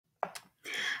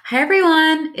Hi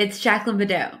everyone, it's Jaclyn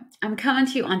Badeau. I'm coming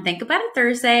to you on Think About It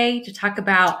Thursday to talk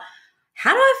about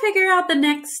how do I figure out the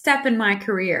next step in my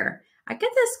career? I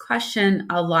get this question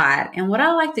a lot, and what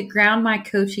I like to ground my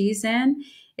coachees in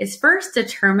is first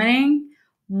determining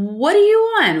what do you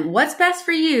want? What's best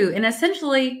for you? And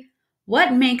essentially,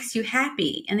 what makes you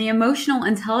happy? In the emotional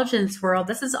intelligence world,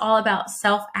 this is all about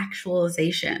self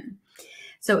actualization.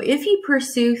 So if you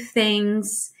pursue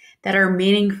things that are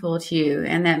meaningful to you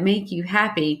and that make you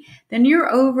happy, then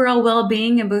your overall well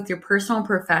being in both your personal and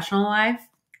professional life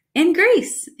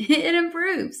increase. It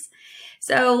improves.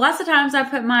 So lots of times I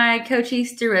put my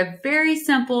coachees through a very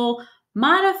simple,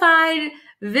 modified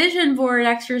vision board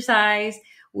exercise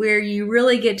where you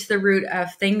really get to the root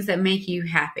of things that make you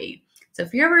happy. So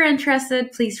if you're ever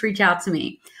interested, please reach out to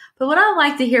me. But what I'd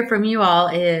like to hear from you all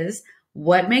is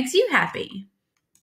what makes you happy?